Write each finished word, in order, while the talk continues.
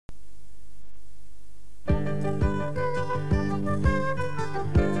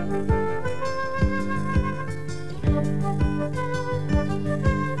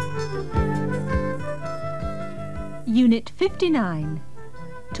Unit 59.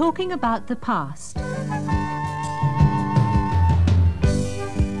 Talking about the past.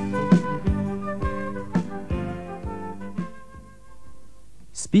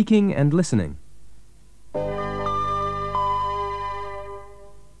 Speaking and listening.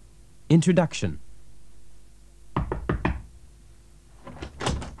 Introduction.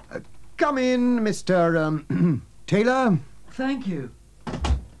 Come in, Mr. Taylor. Thank you.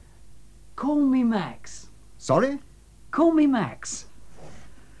 Call me Max. Sorry? Call me Max.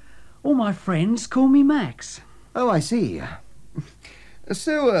 All my friends call me Max. Oh, I see.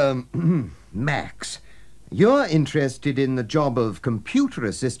 So, Max, you're interested in the job of computer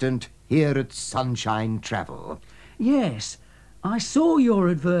assistant here at Sunshine Travel. Yes, I saw your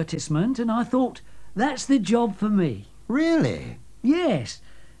advertisement and I thought, that's the job for me. Really? Yes.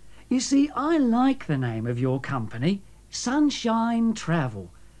 You see, I like the name of your company, Sunshine Travel.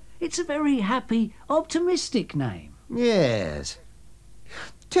 It's a very happy, optimistic name. Yes.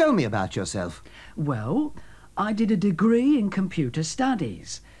 Tell me about yourself. Well, I did a degree in computer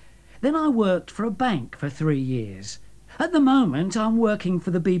studies. Then I worked for a bank for 3 years. At the moment, I'm working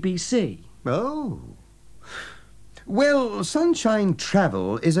for the BBC. Oh. Well, Sunshine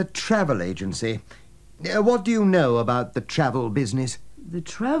Travel is a travel agency. What do you know about the travel business? The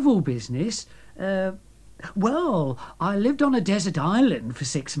travel business? Well, I lived on a desert island for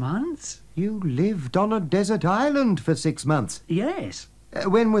 6 months. You lived on a desert island for 6 months? Yes.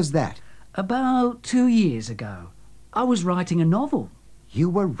 When was that? About 2 years ago. I was writing a novel. You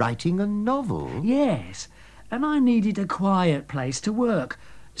were writing a novel? Yes, and I needed a quiet place to work,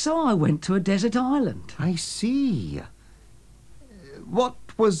 so I went to a desert island. I see. What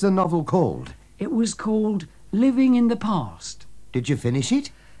was the novel called? It was called Living in the Past. Did you finish it?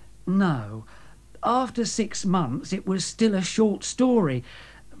 No. After 6 months, it was still a short story,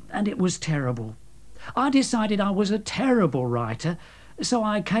 and it was terrible. I decided I was a terrible writer, so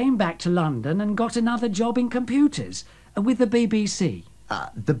I came back to London and got another job in computers with the BBC.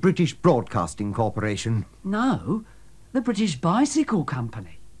 The British Broadcasting Corporation. No, the British Bicycle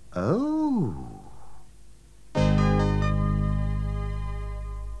Company. Oh.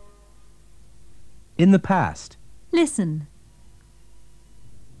 In the past. Listen.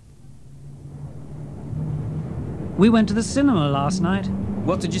 We went to the cinema last night.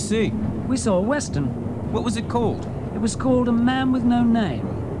 What did you see? We saw a Western. What was it called? It was called A Man with No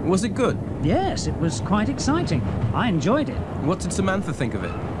Name. Was it good? Yes, it was quite exciting. I enjoyed it. What did Samantha think of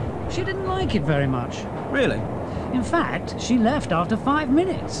it? She didn't like it very much. Really? In fact, she left after 5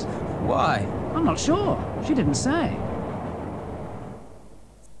 minutes. Why? I'm not sure. She didn't say.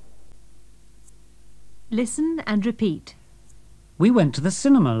 Listen and repeat. We went to the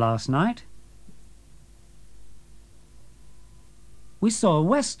cinema last night. We saw a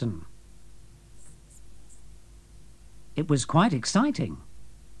Western. It was quite exciting.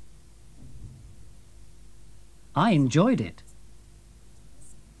 I enjoyed it.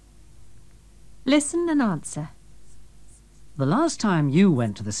 Listen and answer. The last time you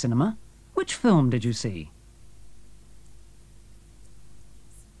went to the cinema, which film did you see?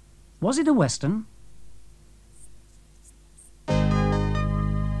 Was it a Western?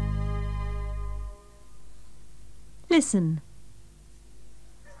 Listen.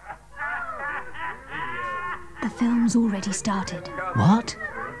 The film's already started. What?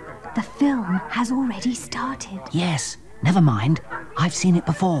 The film has already started. Yes, never mind. I've seen it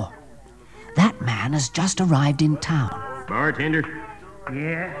before. That man has just arrived in town. Bartender?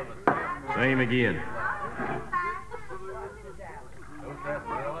 Yeah? Same again.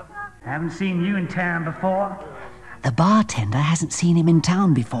 Haven't seen you in town before? The bartender hasn't seen him in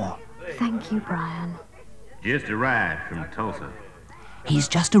town before. Thank you, Brian. Just arrived from Tulsa. He's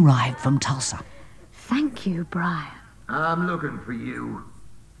just arrived from Tulsa. Thank you, Brian. I'm looking for you.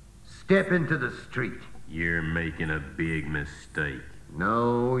 Step into the street. You're making a big mistake.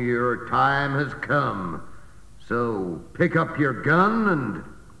 No, your time has come. So pick up your gun and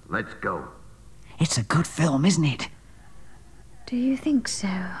let's go. It's a good film, isn't it? Do you think so?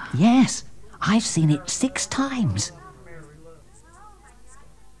 Yes, I've seen it 6 times.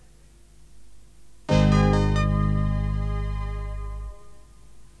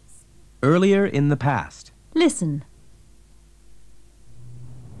 Earlier in the past. Listen.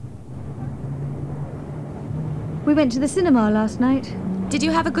 We went to the cinema last night. Did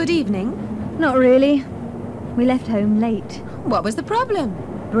you have a good evening? Not really. We left home late. What was the problem?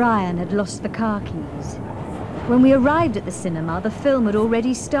 Brian had lost the car keys. When we arrived at the cinema, the film had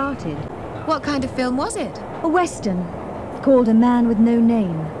already started. What kind of film was it? A Western, called A Man with No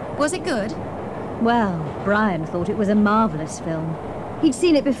Name. Was it good? Well, Brian thought it was a marvellous film. He'd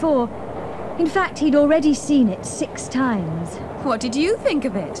seen it before. In fact, he'd already seen it 6 times. What did you think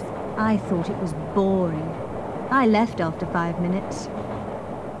of it? I thought it was boring. I left after 5 minutes.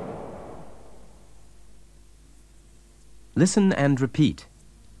 Listen and repeat.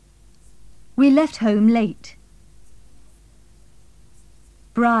 We left home late.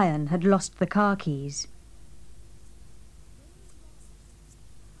 Brian had lost the car keys.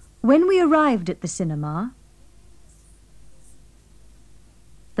 When we arrived at the cinema,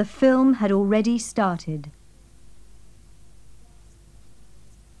 the film had already started.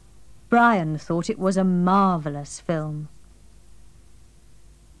 Brian thought it was a marvellous film.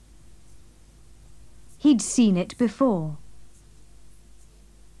 He'd seen it before.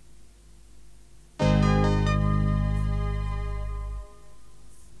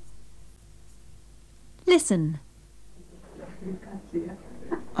 Listen.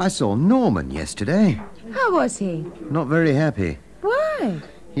 I saw Norman yesterday. How was he? Not very happy. Why?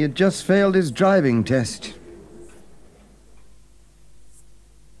 He had just failed his driving test.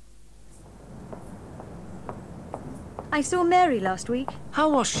 I saw Mary last week. How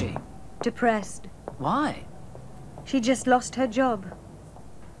was she? Depressed. Why? She just lost her job.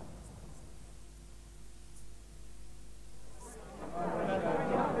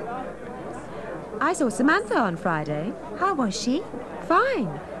 I saw Samantha on Friday. How was she?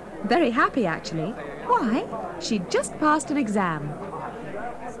 Fine. Very happy, actually. Why? She just passed an exam.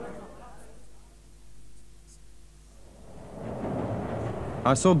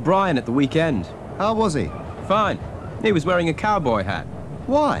 I saw Brian at the weekend. How was he? Fine. He was wearing a cowboy hat.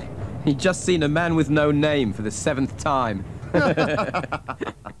 Why? He'd just seen A Man with No Name for the 7th time.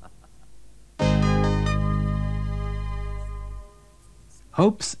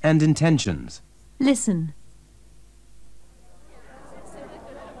 Hopes and intentions. Listen.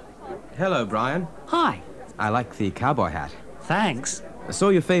 Hello, Brian. Hi. I like the cowboy hat. Thanks. I saw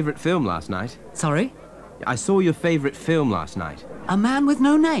your favorite film last night. Sorry? I saw your favorite film last night. A Man with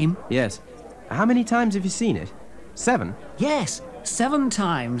No Name? Yes. How many times have you seen it? 7? Yes, 7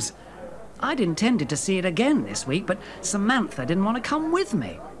 times. I'd intended to see it again this week, but Samantha didn't want to come with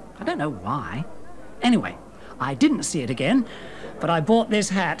me. I don't know why. Anyway, I didn't see it again, but I bought this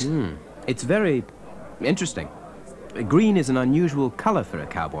hat. It's very interesting. Green is an unusual colour for a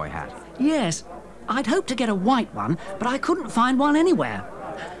cowboy hat. Yes, I'd hoped to get a white one, but I couldn't find one anywhere.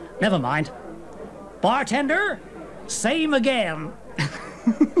 Never mind. Bartender, same again.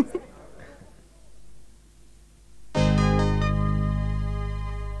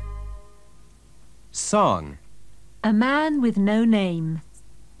 Song. A Man with No Name.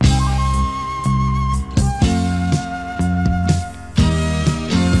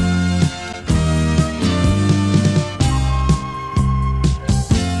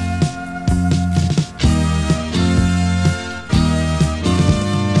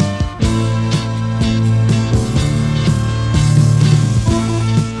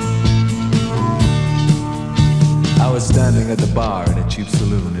 I was standing at the bar in a cheap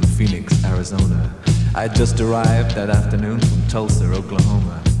saloon in Phoenix, Arizona. I'd just arrived that afternoon from Tulsa,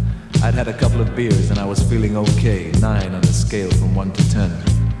 Oklahoma. I'd had a couple of beers and I was feeling okay, 9 on a scale from 1 to 10.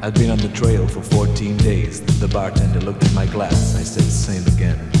 I'd been on the trail for 14 days. The bartender looked at my glass. I said, same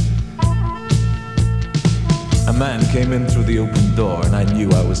again. A man came in through the open door and I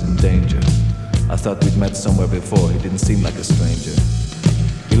knew I was in danger. I thought we'd met somewhere before. He didn't seem like a stranger.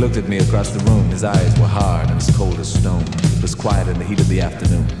 He looked at me across the room. His eyes were hard and as cold as stone. It was quiet in the heat of the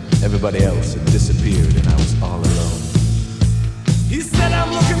afternoon. Everybody else had disappeared and I was all alone. He said, I'm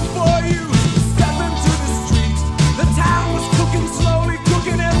looking for you. Step into the street. The town was cooking slowly,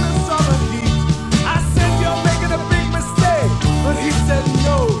 cooking in the summer heat. I said, you're making a big mistake. But he said,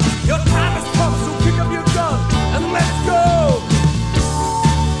 no. Your time has come, so pick up your gun and let's go.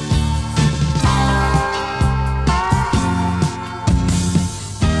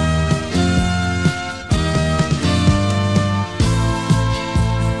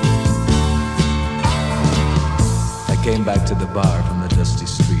 Came back to the bar from the dusty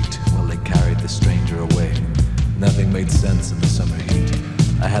street while they carried the stranger away. Nothing made sense in the summer heat.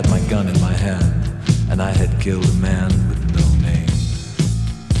 I had my gun in my hand, and I had killed a man with no name.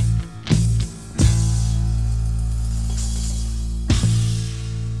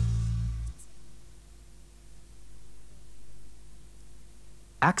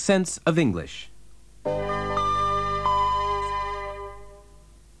 Accents of English.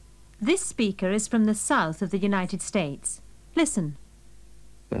 This speaker is from the south of the United States. Listen.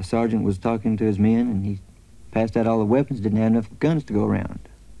 The sergeant was talking to his men, and he passed out all the weapons, didn't have enough guns to go around.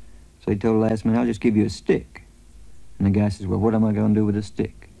 So he told the last man, I'll just give you a stick. And the guy says, well, what am I going to do with a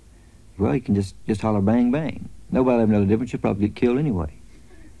stick? Well, you can just holler bang, bang. Nobody will ever know the difference. You'll probably get killed anyway.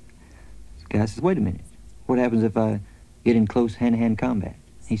 The guy says, wait a minute. What happens if I get in close hand-to-hand combat?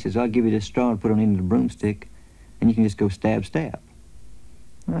 He says, I'll give you this straw and put it on the end of the broomstick, and you can just go stab, stab.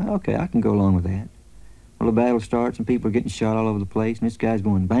 Okay, I can go along with that. Well, the battle starts, and people are getting shot all over the place, and this guy's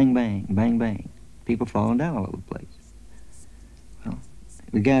going bang, bang, bang, bang. People falling down all over the place. Well,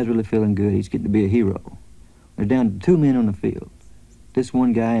 the guy's really feeling good. He's getting to be a hero. They're down to 2 men on the field. This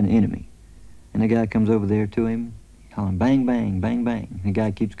one guy and the enemy. And the guy comes over there to him, hollering bang, bang, bang, bang. And the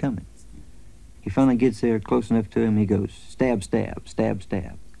guy keeps coming. He finally gets there close enough to him. He goes stab, stab, stab,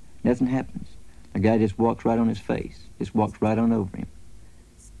 stab. Nothing happens. The guy just walks right on his face. Just walks right on over him.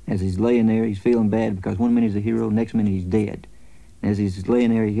 As he's laying there, he's feeling bad because 1 minute he's a hero, next minute he's dead. And as he's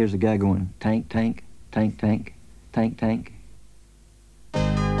laying there, he hears the guy going, tank, tank, tank, tank, tank, tank.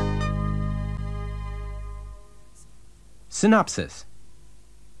 Synopsis.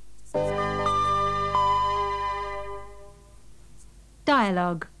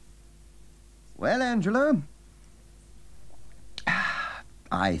 Dialogue. Well, Angela,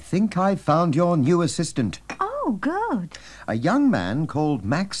 I think I've found your new assistant. Oh, good. A young man called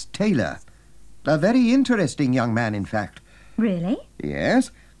Max Taylor. A very interesting young man, in fact. Really?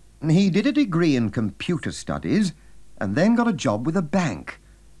 Yes. He did a degree in computer studies and then got a job with a bank.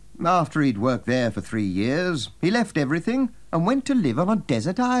 After he'd worked there for 3 years, he left everything and went to live on a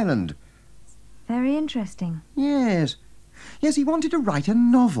desert island. Very interesting. Yes. Yes, he wanted to write a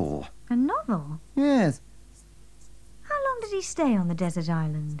novel. A novel? Yes. How long did he stay on the desert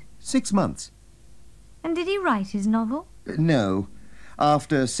island? 6 months. And did he write his novel? No.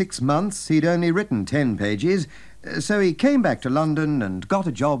 After 6 months, he'd only written 10 pages, so he came back to London and got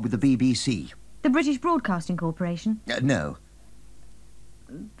a job with the BBC. The British Broadcasting Corporation? No.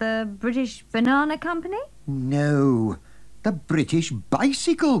 The British Banana Company? No. The British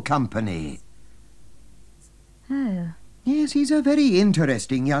Bicycle Company. Oh. Yes, he's a very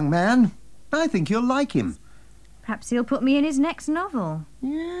interesting young man. I think you'll like him. Perhaps he'll put me in his next novel.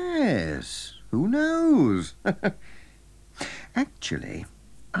 Yes. Who knows? Actually,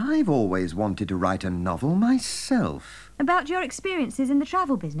 I've always wanted to write a novel myself. About your experiences in the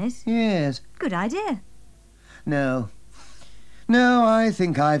travel business? Yes. Good idea. No. No, I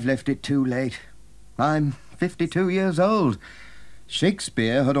think I've left it too late. I'm 52 years old.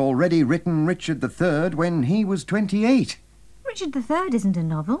 Shakespeare had already written Richard III when he was 28. Richard III isn't a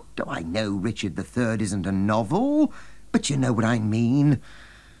novel. Oh, I know Richard III isn't a novel, but you know what I mean.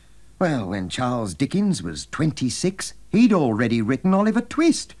 Well, when Charles Dickens was 26, he'd already written Oliver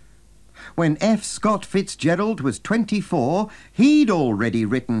Twist. When F. Scott Fitzgerald was 24, he'd already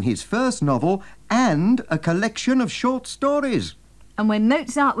written his first novel and a collection of short stories. And when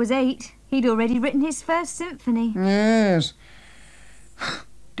Mozart was 8, he'd already written his first symphony. Yes.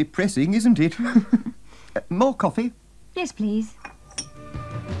 Depressing, isn't it? More coffee? Yes, please.